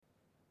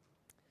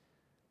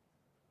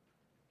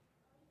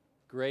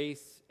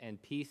Grace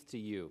and peace to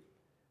you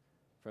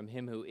from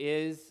him who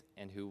is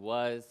and who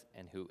was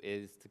and who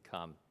is to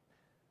come.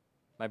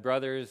 My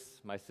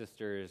brothers, my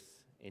sisters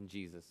in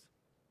Jesus.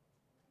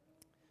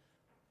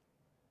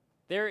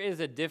 There is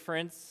a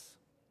difference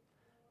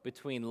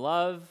between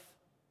love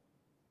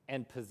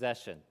and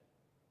possession.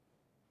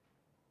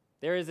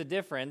 There is a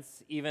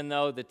difference, even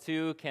though the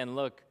two can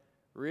look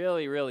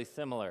really, really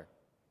similar.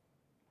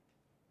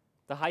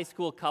 The high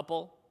school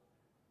couple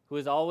who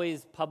is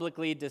always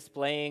publicly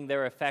displaying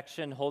their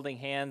affection, holding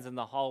hands in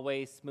the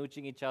hallway,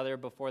 smooching each other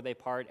before they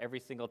part every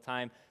single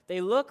time.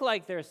 They look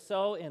like they're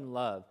so in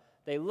love.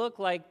 They look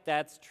like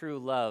that's true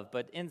love,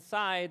 but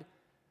inside,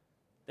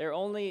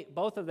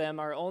 both of them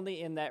are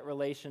only in that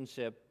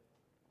relationship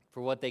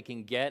for what they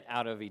can get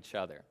out of each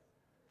other.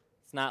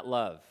 It's not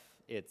love,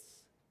 it's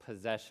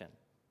possession.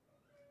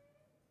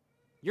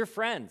 Your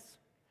friends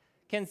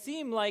can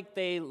seem like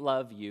they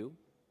love you,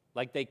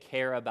 like they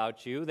care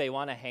about you, they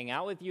want to hang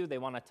out with you, they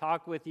want to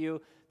talk with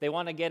you, they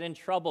want to get in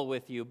trouble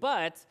with you.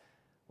 But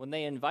when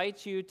they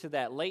invite you to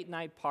that late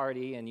night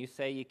party and you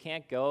say you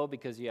can't go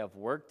because you have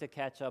work to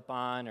catch up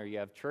on or you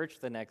have church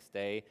the next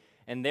day,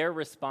 and their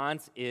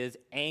response is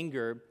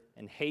anger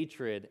and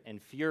hatred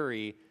and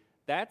fury,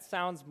 that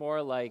sounds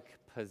more like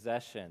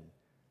possession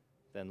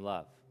than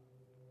love.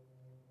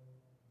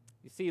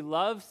 You see,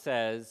 love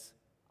says,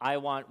 I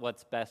want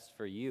what's best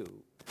for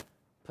you.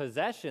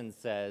 Possession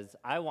says,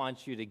 I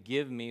want you to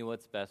give me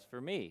what's best for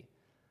me.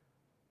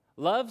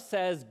 Love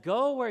says,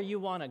 go where you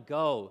want to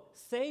go.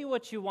 Say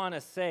what you want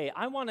to say.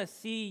 I want to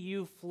see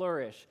you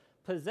flourish.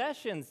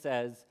 Possession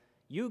says,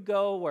 you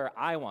go where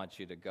I want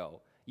you to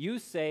go. You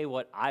say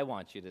what I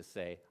want you to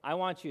say. I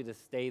want you to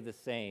stay the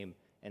same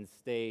and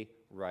stay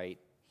right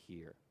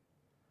here.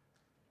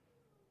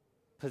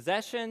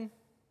 Possession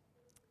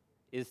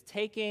is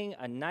taking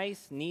a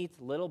nice, neat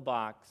little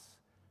box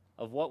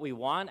of what we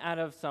want out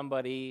of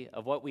somebody,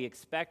 of what we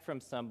expect from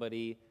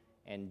somebody,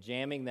 and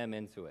jamming them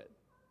into it.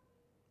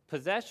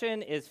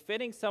 Possession is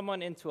fitting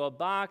someone into a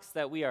box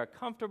that we are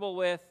comfortable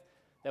with,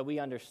 that we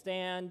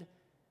understand,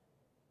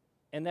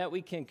 and that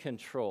we can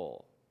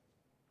control.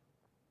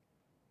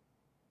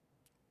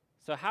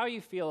 So how do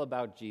you feel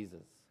about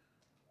Jesus?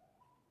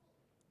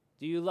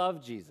 Do you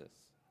love Jesus?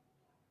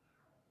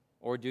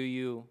 Or do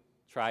you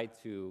try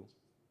to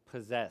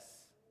possess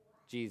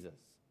Jesus?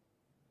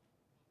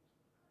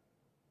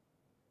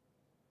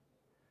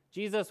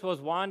 Jesus was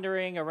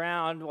wandering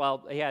around.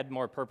 Well, he had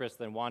more purpose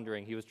than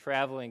wandering. He was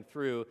traveling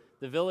through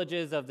the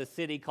villages of the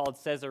city called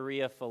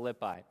Caesarea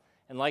Philippi.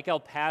 And like El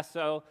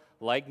Paso,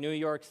 like New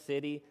York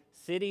City,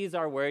 cities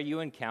are where you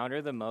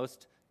encounter the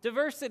most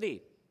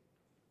diversity.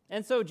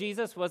 And so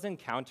Jesus was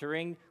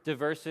encountering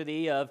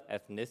diversity of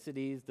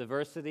ethnicities,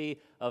 diversity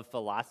of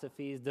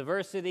philosophies,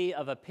 diversity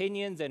of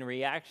opinions and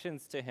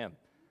reactions to him.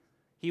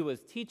 He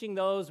was teaching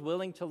those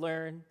willing to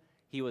learn.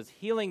 He was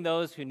healing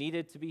those who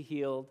needed to be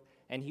healed.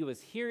 And he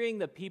was hearing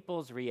the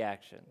people's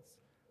reactions.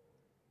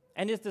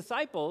 And his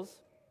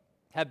disciples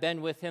have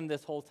been with him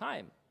this whole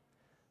time.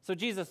 So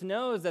Jesus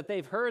knows that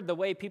they've heard the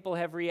way people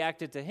have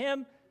reacted to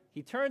him.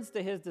 He turns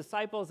to his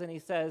disciples and he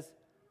says,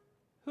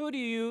 Who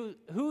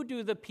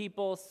do the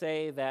people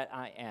say that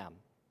I am?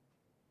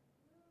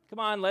 Come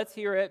on, let's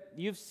hear it.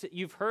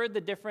 You've heard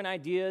the different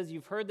ideas.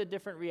 You've heard the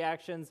different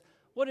reactions.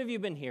 What have you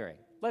been hearing?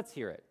 Let's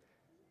hear it.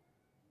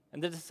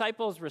 And the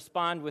disciples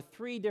respond with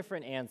 3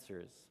 different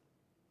answers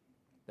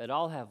that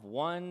all have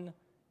one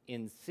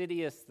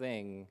insidious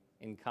thing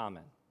in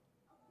common.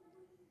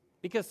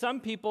 Because some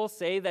people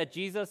say that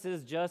Jesus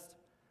is just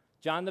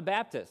John the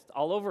Baptist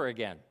all over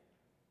again.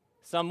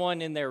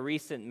 Someone in their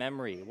recent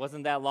memory. It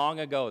wasn't that long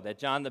ago that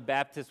John the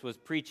Baptist was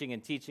preaching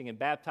and teaching and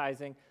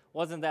baptizing. It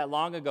wasn't that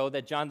long ago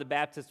that John the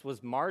Baptist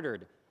was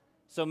martyred.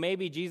 So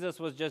maybe Jesus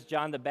was just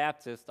John the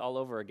Baptist all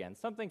over again.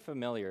 Something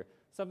familiar,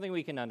 something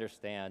we can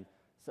understand,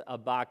 a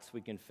box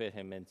we can fit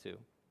him into.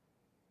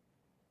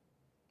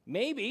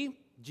 Maybe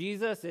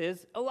Jesus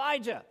is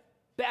Elijah,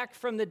 back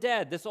from the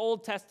dead, this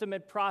Old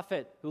Testament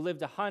prophet who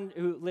lived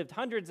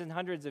hundreds and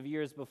hundreds of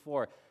years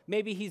before.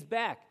 Maybe he's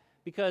back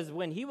because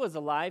when he was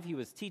alive, he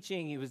was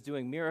teaching, he was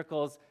doing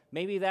miracles.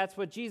 Maybe that's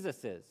what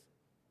Jesus is,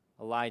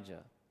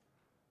 Elijah,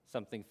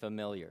 something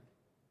familiar,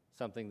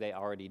 something they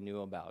already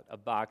knew about, a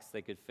box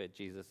they could fit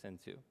Jesus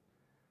into.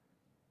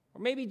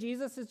 Or maybe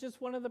Jesus is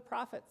just one of the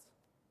prophets.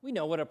 We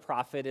know what a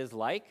prophet is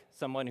like,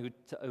 someone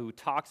who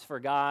talks for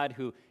God,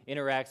 who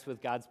interacts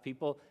with God's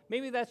people.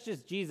 Maybe that's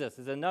just Jesus,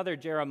 is another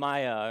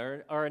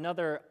Jeremiah or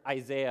another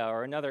Isaiah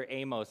or another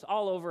Amos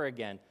all over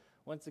again.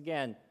 Once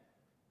again,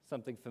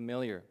 something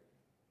familiar,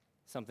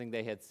 something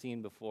they had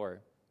seen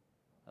before,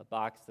 a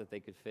box that they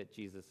could fit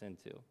Jesus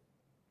into.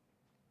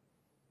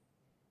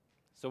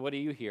 So what do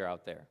you hear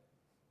out there?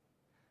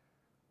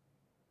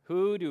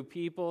 Who do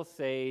people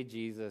say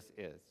Jesus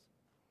is?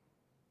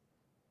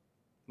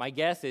 My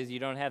guess is you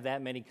don't have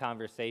that many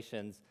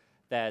conversations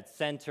that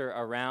center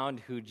around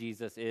who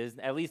Jesus is,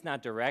 at least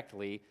not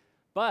directly,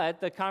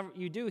 but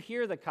you do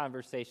hear the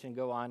conversation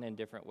go on in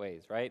different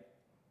ways, right?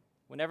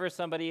 Whenever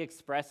somebody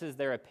expresses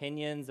their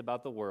opinions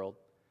about the world,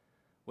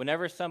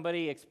 Whenever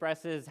somebody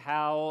expresses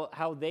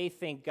how they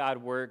think God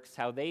works,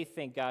 how they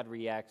think God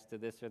reacts to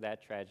this or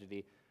that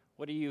tragedy,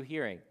 what are you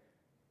hearing?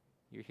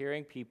 You're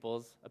hearing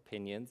people's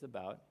opinions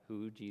about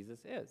who Jesus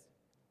is.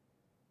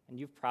 And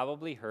you've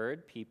probably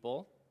heard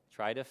people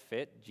try to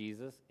fit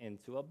Jesus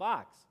into a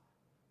box.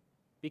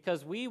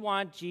 Because we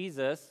want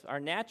Jesus, our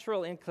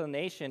natural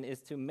inclination is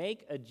to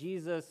make a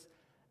Jesus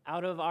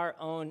out of our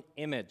own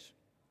image.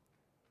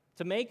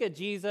 To make a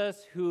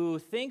Jesus who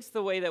thinks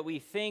the way that we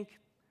think,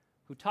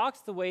 who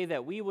talks the way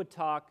that we would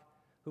talk,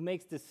 who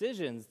makes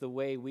decisions the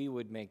way we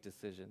would make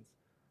decisions.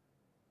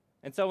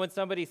 And so when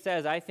somebody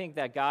says, I think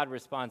that God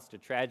responds to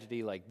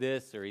tragedy like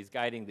this, or he's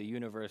guiding the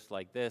universe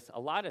like this, a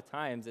lot of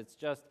times it's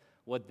just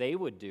what they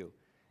would do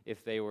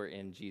if they were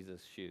in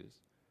Jesus' shoes.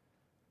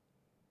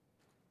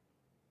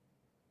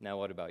 Now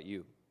what about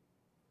you?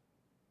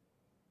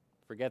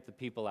 Forget the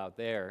people out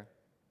there.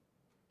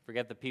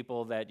 Forget the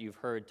people that you've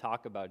heard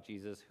talk about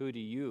Jesus. Who do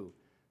you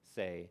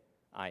say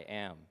I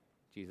am?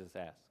 Jesus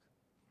asks.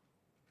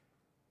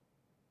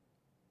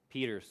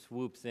 Peter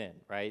swoops in,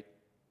 right?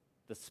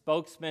 The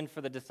spokesman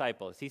for the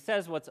disciples. He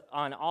says what's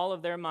on all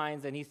of their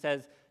minds, and he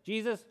says,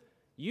 Jesus,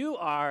 you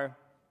are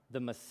the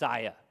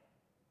Messiah.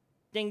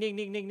 Ding, ding,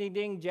 ding, ding, ding,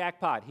 ding,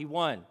 jackpot. He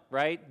won,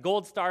 right?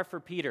 Gold star for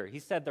Peter. He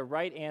said the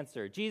right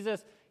answer.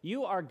 Jesus,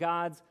 you are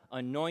God's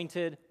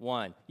anointed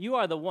one. You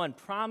are the one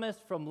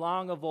promised from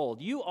long of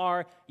old. You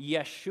are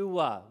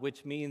Yeshua,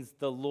 which means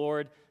the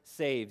Lord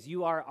saves.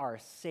 You are our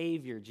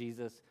Savior,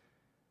 Jesus.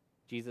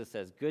 Jesus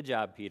says, good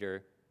job,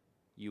 Peter.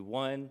 You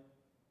won.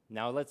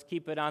 Now let's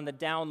keep it on the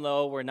down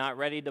low. We're not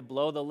ready to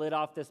blow the lid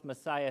off this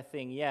Messiah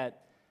thing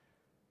yet.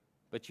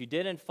 But you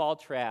didn't fall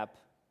trap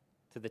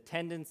to the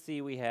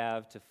tendency we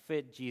have to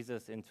fit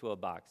Jesus into a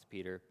box,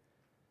 Peter.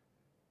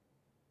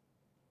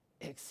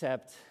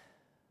 Except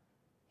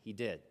he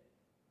did.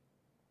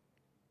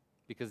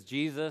 Because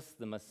Jesus,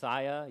 the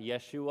Messiah,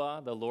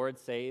 Yeshua, the Lord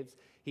saves,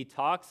 he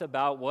talks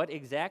about what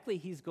exactly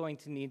he's going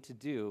to need to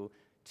do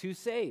to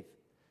save,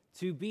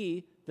 to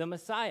be the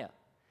Messiah.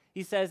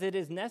 He says it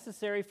is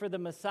necessary for the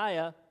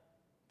Messiah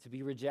to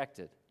be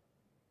rejected,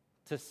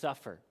 to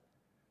suffer,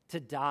 to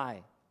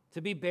die,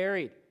 to be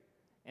buried,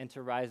 and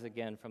to rise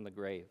again from the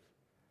grave.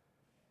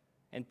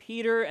 And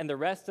Peter and the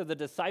rest of the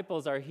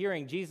disciples are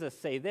hearing Jesus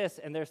say this,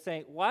 and they're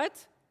saying,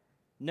 what?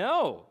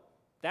 No,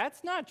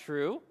 that's not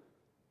true.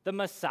 The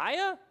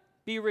Messiah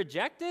be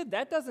rejected?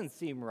 That doesn't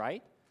seem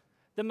right.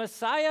 The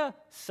Messiah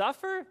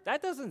suffer?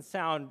 That doesn't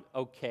sound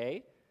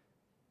okay.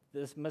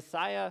 This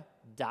Messiah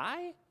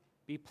die?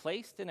 Be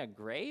placed in a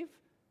grave?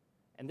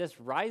 And this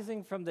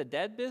rising from the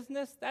dead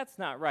business? That's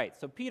not right.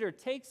 So Peter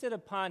takes it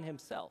upon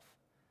himself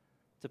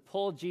to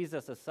pull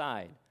Jesus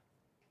aside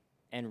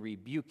and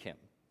rebuke him.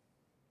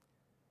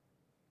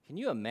 Can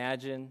you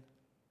imagine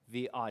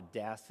the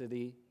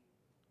audacity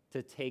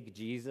to take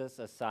Jesus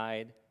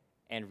aside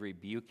and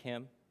rebuke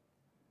him?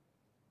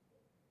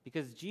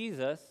 Because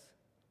Jesus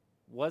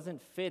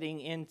wasn't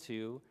fitting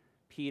into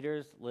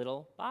Peter's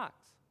little box.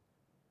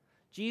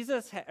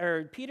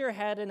 Peter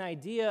had an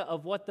idea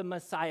of what the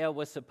Messiah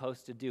was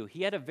supposed to do.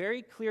 He had a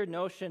very clear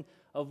notion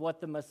of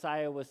what the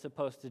Messiah was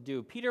supposed to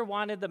do. Peter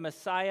wanted the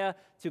Messiah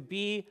to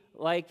be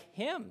like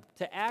him,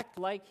 to act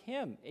like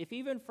him, if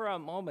even for a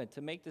moment,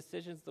 to make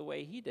decisions the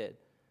way he did.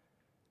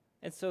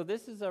 And so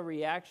this is a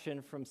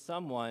reaction from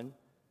someone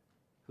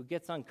who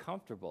gets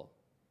uncomfortable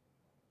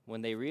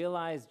when they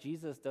realize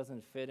Jesus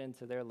doesn't fit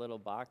into their little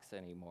box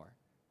anymore,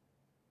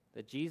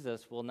 that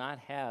Jesus will not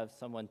have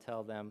someone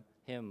tell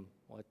him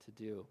what to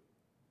do.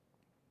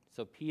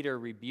 So Peter,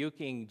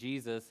 rebuking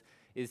Jesus,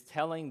 is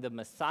telling the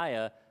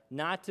Messiah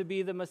not to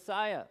be the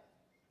Messiah.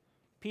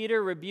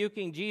 Peter,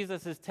 rebuking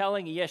Jesus, is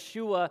telling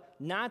Yeshua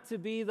not to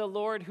be the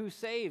Lord who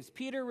saves.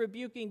 Peter,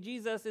 rebuking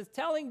Jesus, is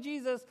telling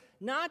Jesus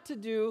not to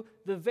do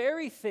the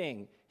very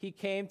thing he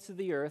came to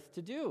the earth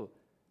to do.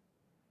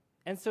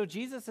 And so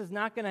Jesus is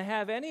not going to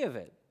have any of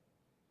it.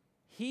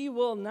 He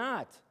will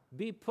not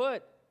be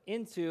put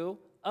into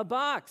a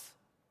box.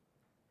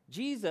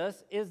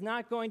 Jesus is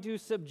not going to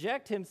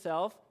subject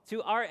himself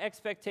to our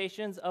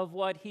expectations of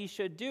what he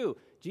should do.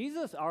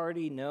 Jesus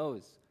already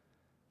knows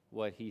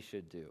what he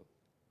should do.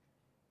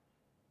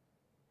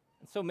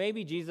 And so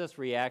maybe Jesus'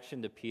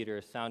 reaction to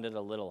Peter sounded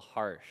a little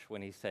harsh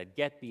when he said,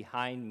 "Get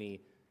behind me,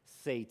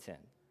 Satan.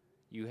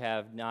 You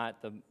have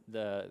not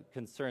the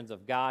concerns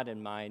of God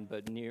in mind,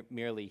 but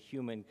merely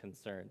human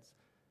concerns."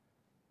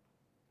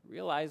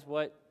 Realize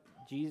what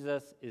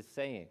Jesus is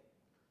saying.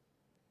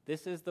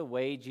 This is the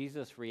way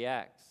Jesus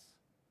reacts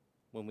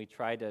when we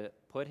try to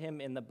put him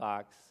in the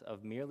box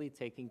of merely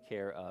taking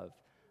care of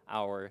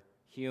our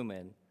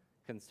human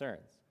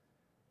concerns.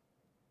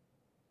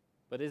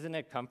 But isn't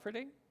it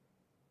comforting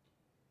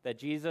that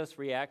Jesus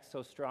reacts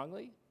so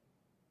strongly?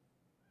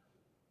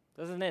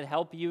 Doesn't it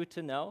help you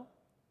to know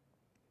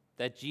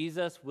that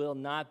Jesus will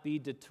not be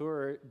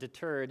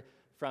deterred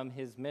from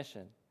his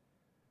mission?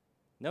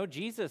 No,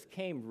 Jesus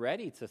came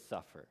ready to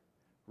suffer,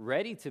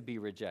 ready to be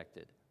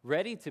rejected,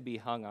 ready to be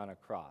hung on a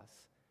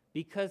cross,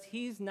 because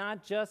he's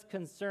not just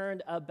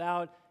concerned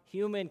about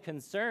human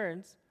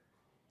concerns.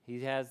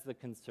 He has the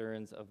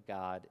concerns of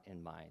God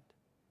in mind.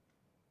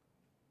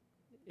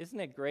 Isn't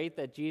it great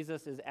that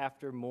Jesus is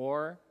after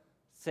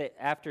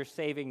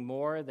saving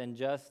more than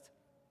just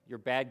your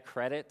bad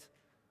credit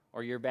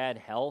or your bad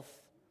health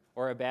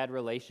or a bad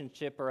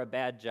relationship or a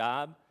bad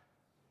job?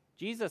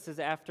 Jesus is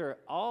after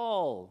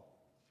all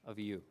of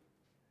you.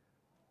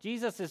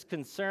 Jesus is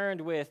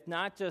concerned with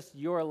not just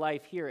your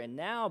life here and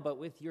now, but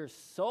with your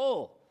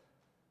soul,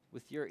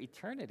 with your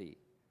eternity.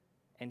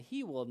 And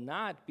he will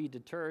not be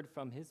deterred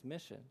from his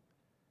mission.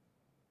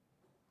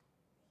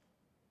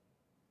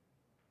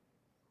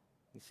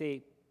 You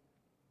see,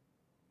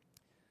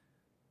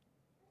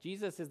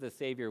 Jesus is the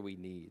Savior we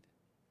need,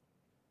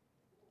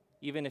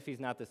 even if he's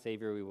not the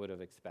Savior we would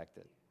have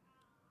expected.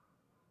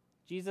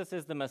 Jesus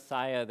is the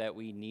Messiah that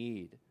we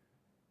need,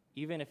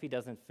 even if he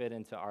doesn't fit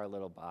into our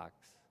little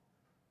box.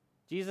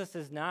 Jesus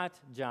is not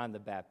John the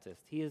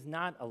Baptist. He is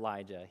not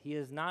Elijah. He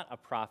is not a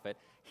prophet.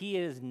 He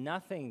is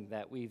nothing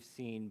that we've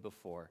seen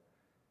before.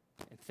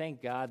 And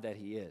thank God that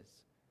he is,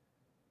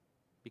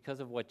 because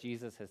of what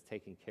Jesus has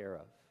taken care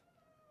of.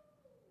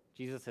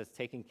 Jesus has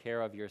taken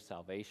care of your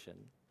salvation,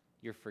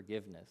 your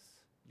forgiveness,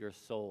 your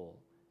soul,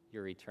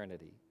 your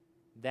eternity.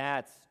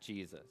 That's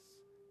Jesus.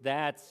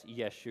 That's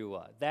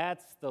Yeshua.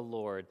 That's the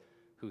Lord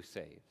who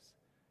saves.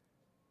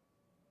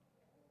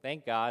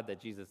 Thank God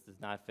that Jesus does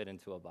not fit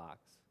into a box.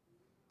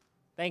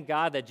 Thank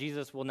God that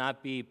Jesus will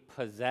not be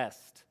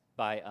possessed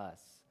by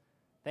us.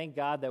 Thank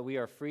God that we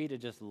are free to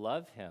just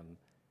love him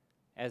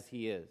as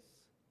he is,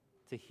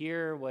 to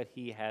hear what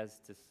he has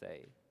to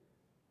say,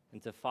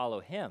 and to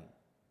follow him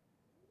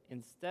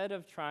instead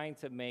of trying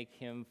to make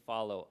him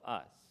follow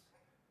us.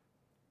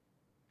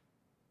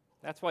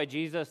 That's why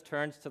Jesus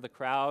turns to the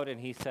crowd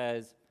and he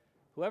says,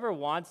 "Whoever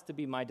wants to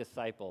be my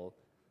disciple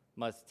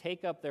must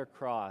take up their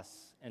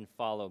cross and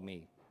follow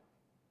me."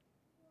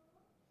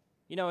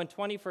 You know, in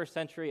 21st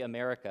century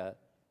America,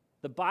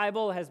 the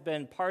Bible has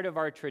been part of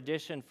our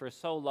tradition for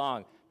so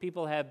long.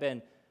 People have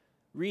been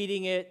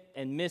reading it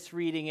and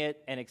misreading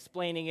it and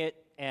explaining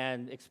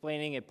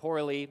it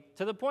poorly,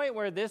 to the point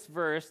where this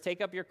verse,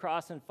 "Take up your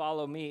cross and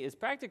follow me," is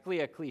practically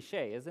a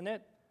cliche, isn't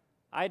it?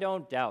 I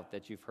don't doubt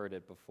that you've heard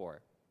it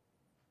before.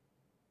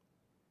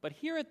 But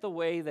hear it the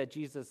way that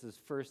Jesus'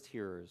 first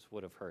hearers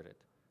would have heard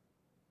it.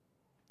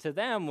 To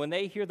them, when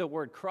they hear the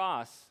word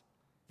cross,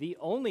 the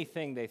only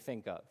thing they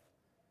think of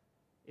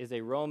is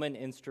a Roman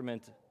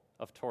instrument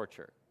of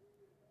torture.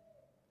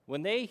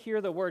 When they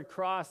hear the word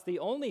cross, the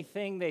only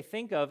thing they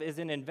think of is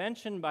an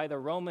invention by the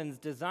Romans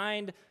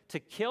designed to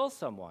kill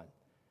someone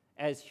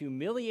as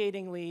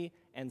humiliatingly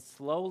and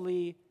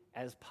slowly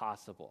as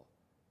possible.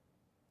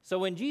 So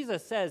when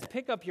Jesus says,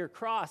 "Pick up your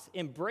cross,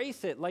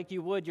 embrace it like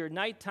you would your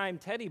nighttime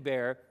teddy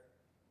bear,"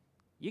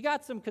 you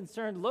got some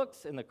concerned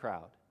looks in the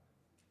crowd.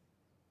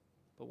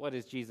 But what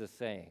is Jesus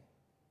saying?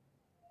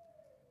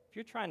 If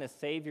you're trying to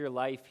save your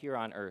life here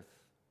on earth,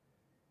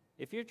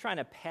 if you're trying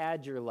to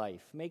pad your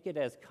life, make it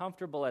as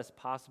comfortable as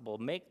possible,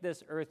 make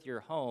this earth your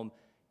home,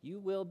 you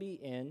will be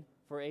in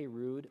for a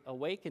rude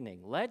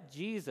awakening. Let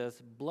Jesus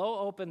blow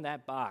open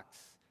that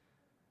box.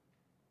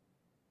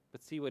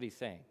 But see what he's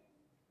saying.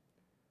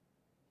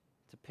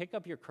 To pick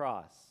up your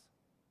cross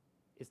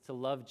is to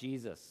love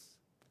Jesus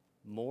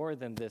more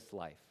than this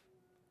life.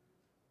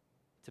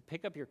 To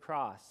pick up your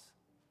cross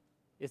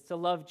is to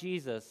love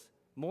Jesus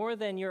more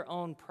than your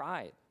own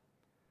pride.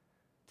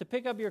 To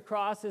pick up your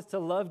cross is to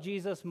love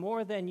Jesus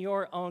more than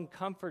your own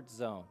comfort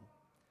zone.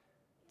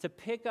 To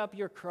pick up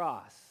your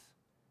cross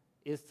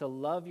is to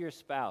love your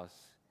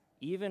spouse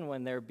even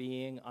when they're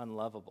being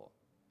unlovable.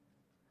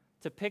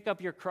 To pick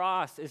up your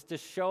cross is to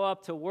show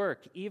up to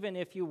work even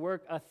if you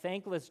work a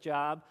thankless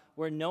job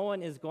where no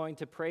one is going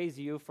to praise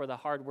you for the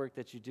hard work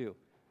that you do.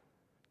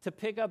 To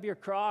pick up your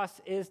cross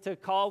is to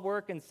call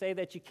work and say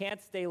that you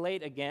can't stay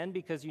late again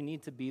because you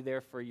need to be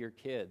there for your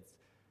kids.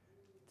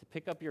 To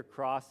pick up your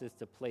cross is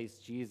to place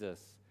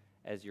Jesus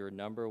as your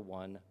number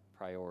one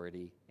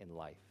priority in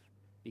life,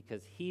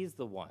 because he's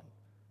the one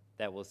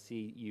that will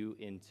see you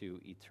into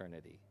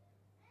eternity.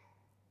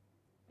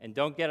 And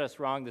don't get us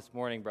wrong this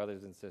morning,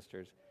 brothers and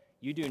sisters.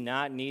 You do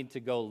not need to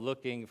go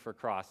looking for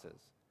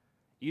crosses.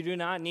 You do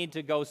not need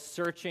to go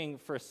searching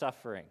for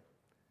suffering.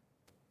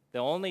 The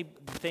only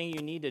thing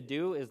you need to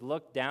do is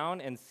look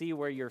down and see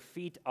where your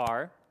feet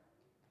are,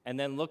 and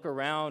then look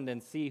around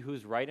and see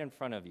who's right in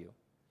front of you.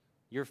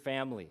 Your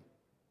family,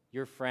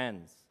 your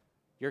friends,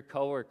 your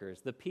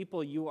coworkers, the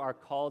people you are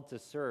called to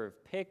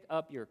serve. Pick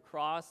up your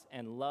cross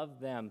and love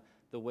them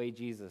the way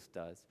Jesus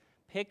does.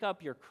 Pick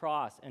up your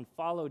cross and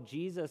follow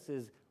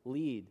Jesus'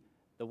 lead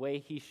the way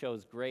he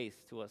shows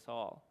grace to us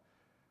all.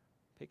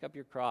 Pick up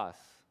your cross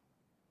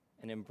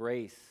and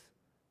embrace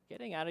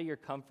getting out of your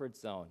comfort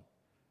zone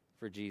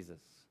for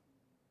Jesus.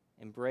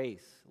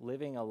 Embrace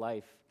living a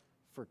life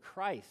for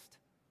Christ,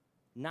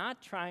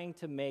 not trying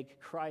to make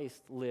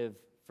Christ live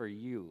for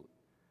you.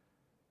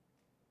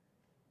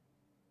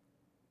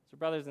 So,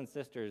 brothers and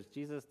sisters,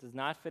 Jesus does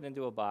not fit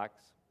into a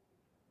box.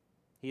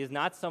 He is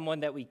not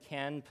someone that we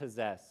can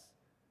possess.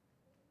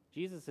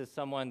 Jesus is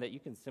someone that you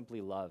can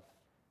simply love.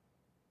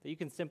 that you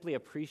can simply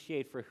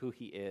appreciate for who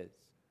he is,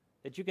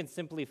 that you can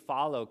simply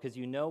follow because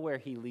you know where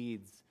he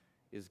leads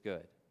is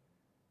good.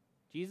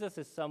 Jesus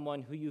is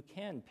someone who you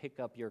can pick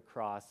up your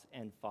cross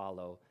and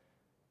follow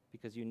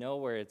because you know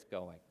where it's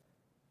going.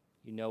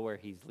 You know where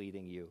he's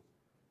leading you.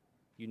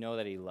 You know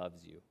that he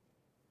loves you.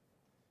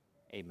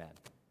 Amen.